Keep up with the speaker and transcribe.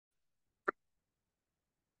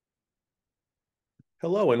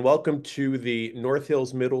Hello and welcome to the North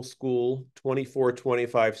Hills Middle School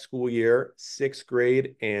 24-25 school year, sixth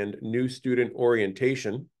grade and new student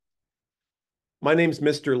orientation. My name's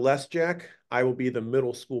Mr. Lesjak. I will be the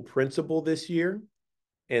middle school principal this year.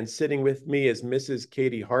 And sitting with me is Mrs.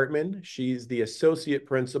 Katie Hartman. She's the associate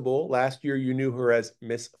principal. Last year you knew her as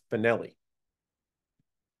Miss Finelli.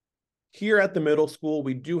 Here at the middle school,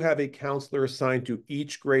 we do have a counselor assigned to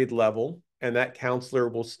each grade level, and that counselor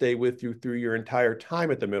will stay with you through your entire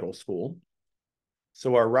time at the middle school.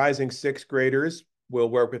 So our rising sixth graders will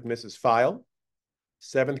work with Mrs. File,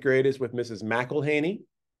 seventh graders with Mrs. McElhaney,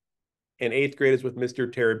 and eighth graders with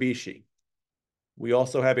Mr. Terabishi. We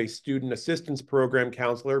also have a student assistance program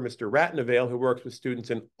counselor, Mr. Ratnavale, who works with students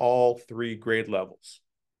in all three grade levels.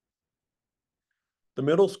 The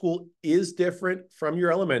middle school is different from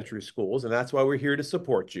your elementary schools, and that's why we're here to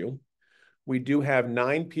support you. We do have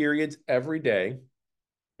 9 periods every day,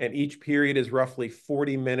 and each period is roughly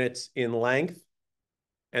 40 minutes in length.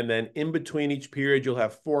 And then in between each period, you'll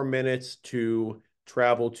have 4 minutes to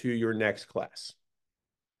travel to your next class.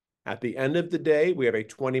 At the end of the day, we have a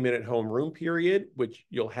 20-minute homeroom period, which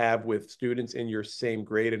you'll have with students in your same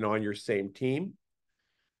grade and on your same team.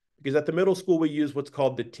 Because at the middle school, we use what's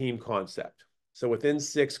called the team concept. So within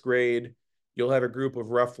sixth grade, you'll have a group of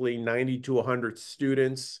roughly 90 to 100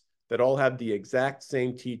 students that all have the exact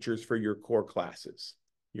same teachers for your core classes,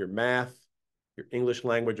 your math, your English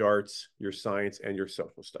language arts, your science, and your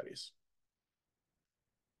social studies.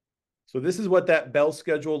 So this is what that bell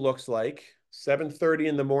schedule looks like. 7:30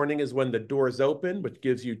 in the morning is when the doors open, which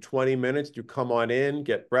gives you 20 minutes to come on in,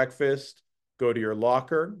 get breakfast, go to your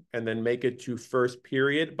locker, and then make it to first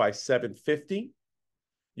period by 7:50.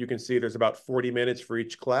 You can see there's about 40 minutes for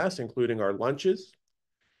each class, including our lunches.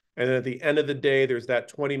 And then at the end of the day, there's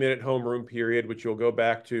that 20-minute homeroom period, which you'll go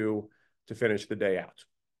back to finish the day out.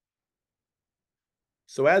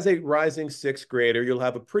 So as a rising sixth grader, you'll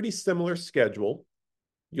have a pretty similar schedule.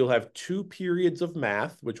 You'll have 2 periods of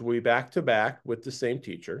math, which will be back to back with the same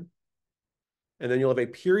teacher. And then you'll have a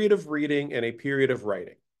period of reading and a period of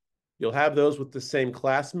writing. You'll have those with the same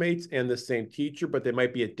classmates and the same teacher, but they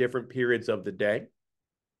might be at different periods of the day.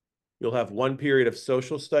 You'll have 1 period of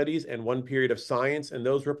social studies and 1 period of science, and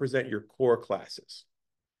those represent your core classes.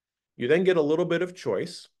 You then get a little bit of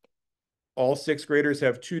choice. All sixth graders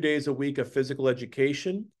have 2 days a week of physical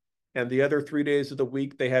education, and the other 3 days of the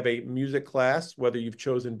week, they have a music class, whether you've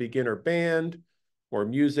chosen beginner band or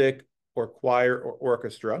music or choir or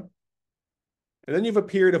orchestra. And then you have a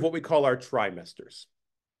period of what we call our trimesters.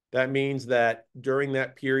 That means that during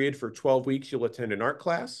that period for 12 weeks, you'll attend an art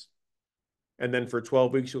class. And then for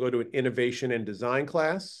 12 weeks, you'll go to an innovation and design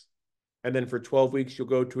class. And then for 12 weeks, you'll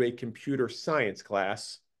go to a computer science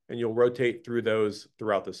class, and you'll rotate through those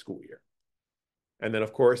throughout the school year. And then,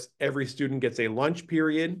 of course, every student gets a lunch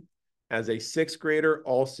period. As a sixth grader,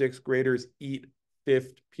 all sixth graders eat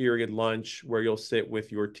fifth period lunch, where you'll sit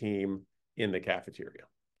with your team in the cafeteria.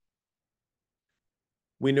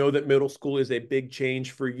 We know that middle school is a big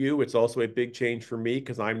change for you. It's also a big change for me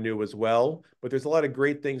because I'm new as well. But there's a lot of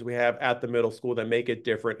great things we have at the middle school that make it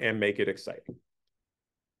different and make it exciting.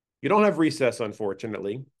 You don't have recess,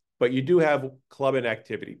 unfortunately, but you do have club and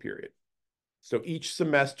activity period. So each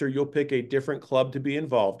semester, you'll pick a different club to be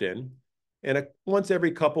involved in. And once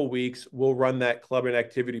every couple weeks, we'll run that club and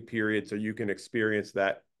activity period so you can experience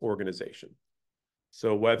that organization.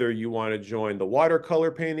 So whether you want to join the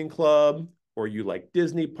watercolor painting club, or you like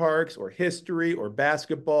Disney parks or history or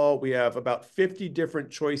basketball, we have about 50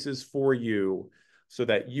 different choices for you so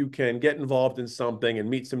that you can get involved in something and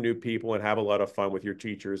meet some new people and have a lot of fun with your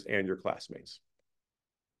teachers and your classmates.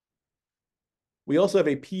 We also have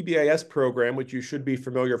a PBIS program, which you should be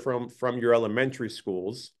familiar from your elementary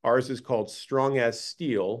schools. Ours is called Strong as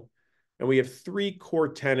Steel. And we have 3 core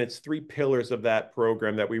tenets, 3 pillars of that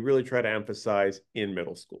program that we really try to emphasize in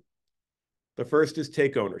middle school. The first is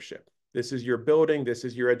take ownership. This is your building, this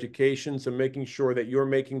is your education, so making sure that you're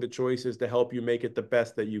making the choices to help you make it the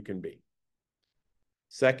best that you can be.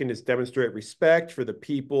 Second is demonstrate respect for the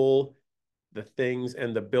people, the things,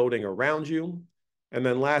 and the building around you. And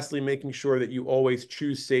then lastly, making sure that you always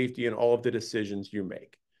choose safety in all of the decisions you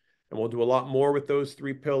make. And we'll do a lot more with those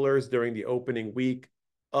 3 pillars during the opening week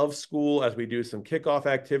of school as we do some kickoff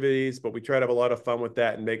activities, but we try to have a lot of fun with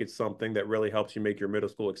that and make it something that really helps you make your middle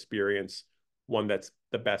school experience one that's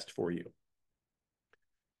the best for you.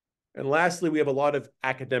 And lastly, we have a lot of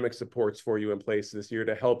academic supports for you in place this year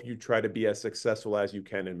to help you try to be as successful as you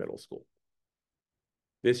can in middle school.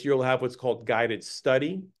 This year, you'll have what's called guided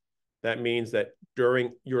study. That means that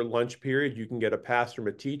during your lunch period, you can get a pass from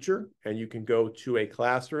a teacher and you can go to a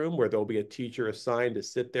classroom where there'll be a teacher assigned to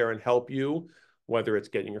sit there and help you whether it's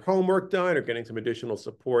getting your homework done or getting some additional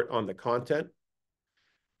support on the content.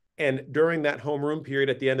 And during that homeroom period,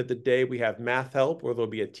 at the end of the day, we have math help, where there'll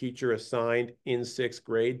be a teacher assigned in 6th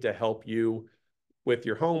grade to help you with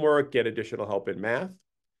your homework, get additional help in math.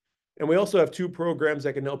 And we also have 2 programs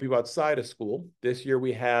that can help you outside of school. This year,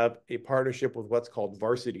 we have a partnership with what's called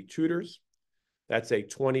Varsity Tutors. That's a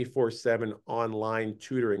 24/7 online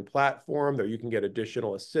tutoring platform that you can get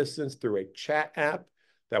additional assistance through a chat app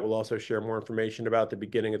that will also share more information about the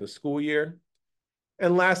beginning of the school year.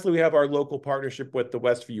 And lastly, we have our local partnership with the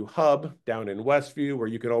Westview Hub down in Westview, where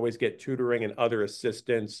you can always get tutoring and other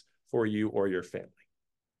assistance for you or your family.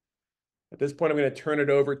 At this point, I'm going to turn it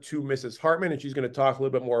over to Mrs. Hartman, and she's going to talk a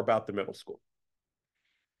little bit more about the middle school.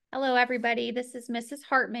 Hello, everybody. This is Mrs.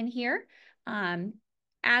 Hartman here.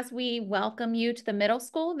 As we welcome you to the middle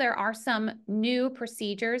school, there are some new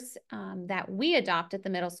procedures that we adopt at the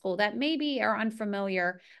middle school that maybe are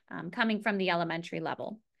unfamiliar coming from the elementary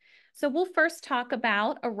level. So we'll first talk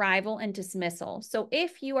about arrival and dismissal. So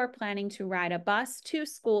if you are planning to ride a bus to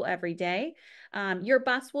school every day, your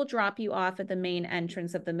bus will drop you off at the main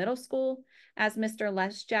entrance of the middle school. As Mr.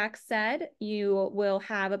 Lesjak said, you will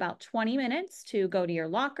have about 20 minutes to go to your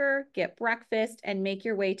locker, get breakfast, and make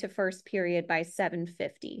your way to first period by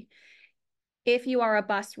 7:50. If you are a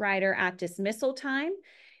bus rider at dismissal time,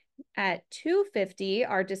 at 2:50,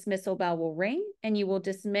 our dismissal bell will ring and you will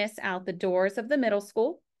dismiss out the doors of the middle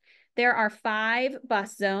school. There are 5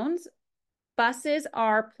 bus zones. Buses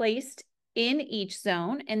are placed in each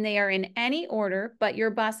zone and they are in any order, but your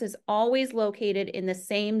bus is always located in the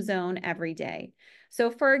same zone every day. So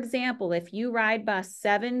for example, if you ride bus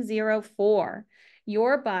 704,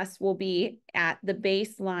 your bus will be at the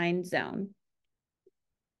baseline zone.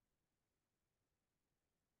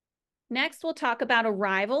 Next, we'll talk about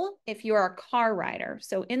arrival if you're a car rider.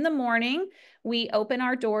 So in the morning, we open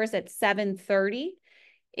our doors at 7:30.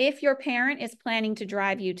 If your parent is planning to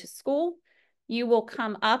drive you to school, you will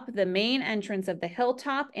come up the main entrance of the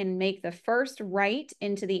Hilltop and make the first right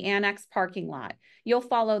into the annex parking lot. You'll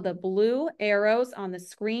follow the blue arrows on the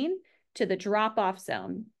screen to the drop-off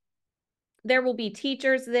zone. There will be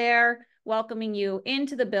teachers there welcoming you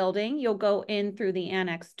into the building. You'll go in through the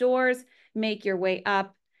annex doors, make your way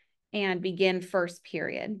up, and begin first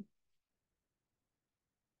period.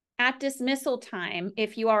 At dismissal time,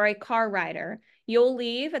 if you are a car rider, you'll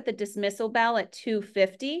leave at the dismissal bell at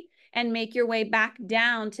 2:50 and make your way back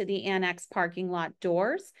down to the annex parking lot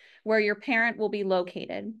doors where your parent will be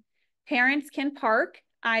located. Parents can park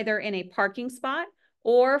either in a parking spot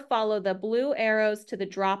or follow the blue arrows to the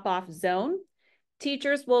drop-off zone.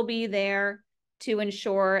 Teachers will be there to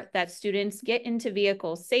ensure that students get into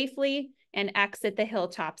vehicles safely and exit the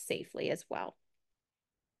Hilltop safely as well.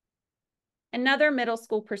 Another middle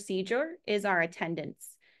school procedure is our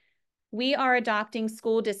attendance. We are adopting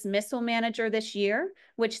school dismissal manager this year,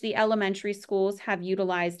 which the elementary schools have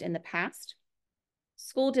utilized in the past.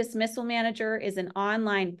 School dismissal manager is an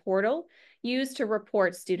online portal used to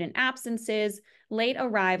report student absences, late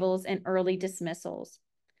arrivals, and early dismissals.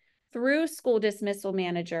 Through school dismissal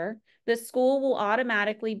manager, the school will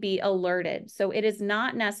automatically be alerted, so it is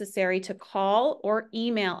not necessary to call or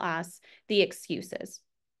email us the excuses.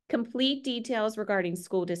 Complete details regarding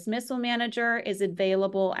school dismissal manager is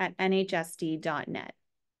available at nhsd.net.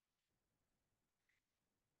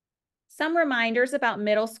 Some reminders about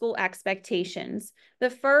middle school expectations. The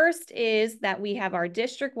first is that we have our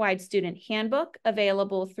district-wide student handbook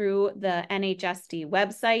available through the NHSD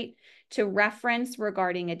website to reference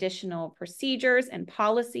regarding additional procedures and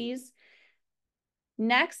policies.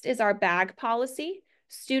 Next is our bag policy.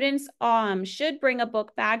 Students should bring a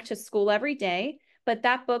book bag to school every day, but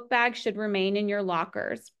that book bag should remain in your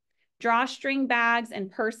lockers. Drawstring bags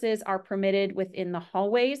and purses are permitted within the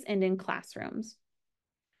hallways and in classrooms.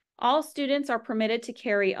 All students are permitted to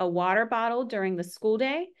carry a water bottle during the school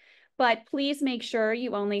day, but please make sure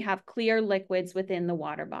you only have clear liquids within the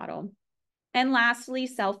water bottle. And lastly,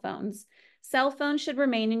 cell phones. Cell phones should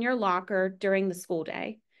remain in your locker during the school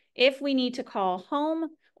day. If we need to call home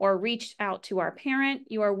or reach out to our parent,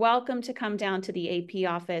 you are welcome to come down to the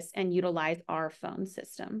AP office and utilize our phone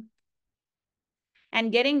system.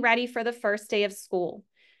 And getting ready for the first day of school.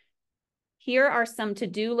 Here are some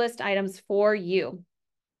to-do list items for you.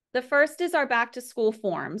 The first is our back to school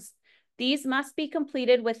forms. These must be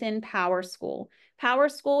completed within PowerSchool.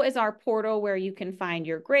 PowerSchool is our portal where you can find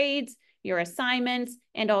your grades, your assignments,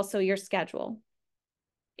 and also your schedule.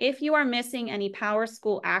 If you are missing any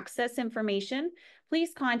PowerSchool access information,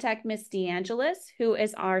 please contact Ms. DeAngelis, who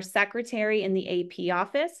is our secretary in the AP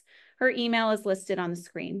office. Her email is listed on the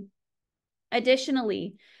screen.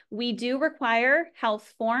 Additionally, we do require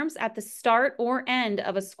health forms at the start or end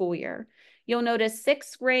of a school year. You'll notice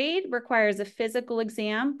 6th grade requires a physical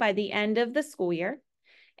exam by the end of the school year,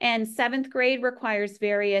 and 7th grade requires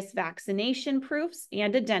various vaccination proofs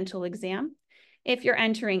and a dental exam. If you're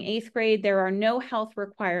entering 8th grade, there are no health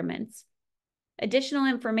requirements. Additional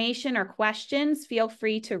information or questions, feel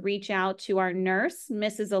free to reach out to our nurse,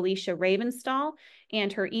 Mrs. Alicia Ravenstall,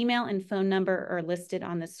 and her email and phone number are listed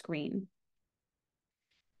on the screen.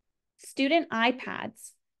 Student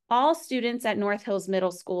iPads. All students at North Hills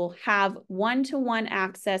Middle School have one-to-one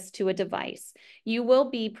access to a device. You will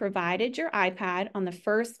be provided your iPad on the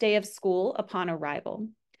first day of school upon arrival.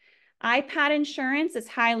 iPad insurance is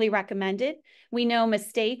highly recommended. We know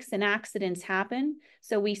mistakes and accidents happen,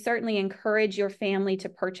 so we certainly encourage your family to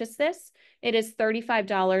purchase this. It is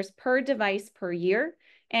 $35 per device per year,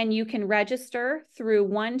 and you can register through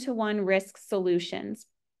One-to-One Risk Solutions.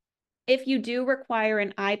 If you do require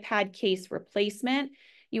an iPad case replacement,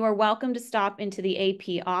 you are welcome to stop into the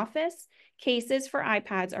AP office. Cases for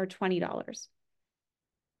iPads are $20.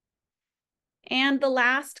 And the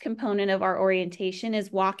last component of our orientation is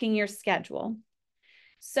walking your schedule.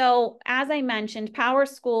 So as I mentioned,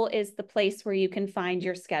 PowerSchool is the place where you can find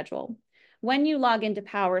your schedule. When you log into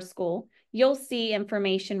PowerSchool, you'll see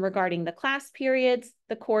information regarding the class periods,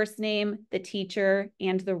 the course name, the teacher,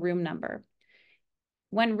 and the room number.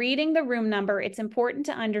 When reading the room number, it's important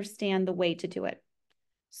to understand the way to do it.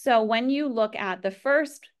 So when you look at the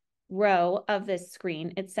first row of this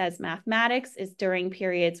screen, it says mathematics is during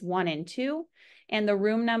periods 1 and 2, and the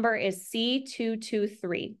room number is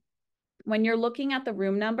C223. When you're looking at the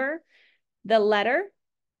room number, the letter,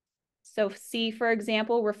 so C, for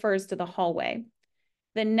example, refers to the hallway.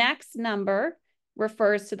 The next number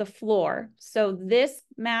refers to the floor. So this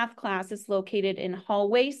math class is located in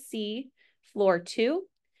hallway C, floor 2,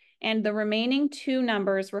 and the remaining 2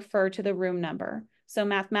 numbers refer to the room number. So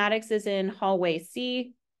mathematics is in hallway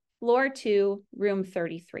C, floor 2, room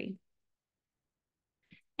 33.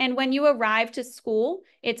 And when you arrive to school,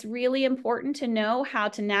 it's really important to know how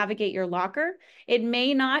to navigate your locker. It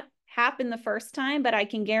may not happen the first time, but I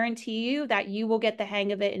can guarantee you that you will get the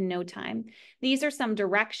hang of it in no time. These are some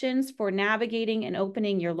directions for navigating and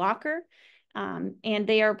opening your locker, and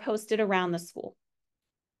they are posted around the school.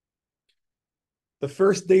 The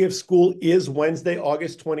first day of school is Wednesday,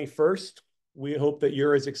 August 21st. We hope that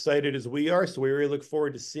you're as excited as we are, so we really look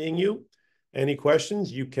forward to seeing you. Any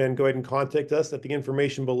questions, you can go ahead and contact us at the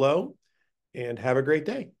information below, and have a great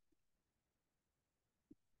day.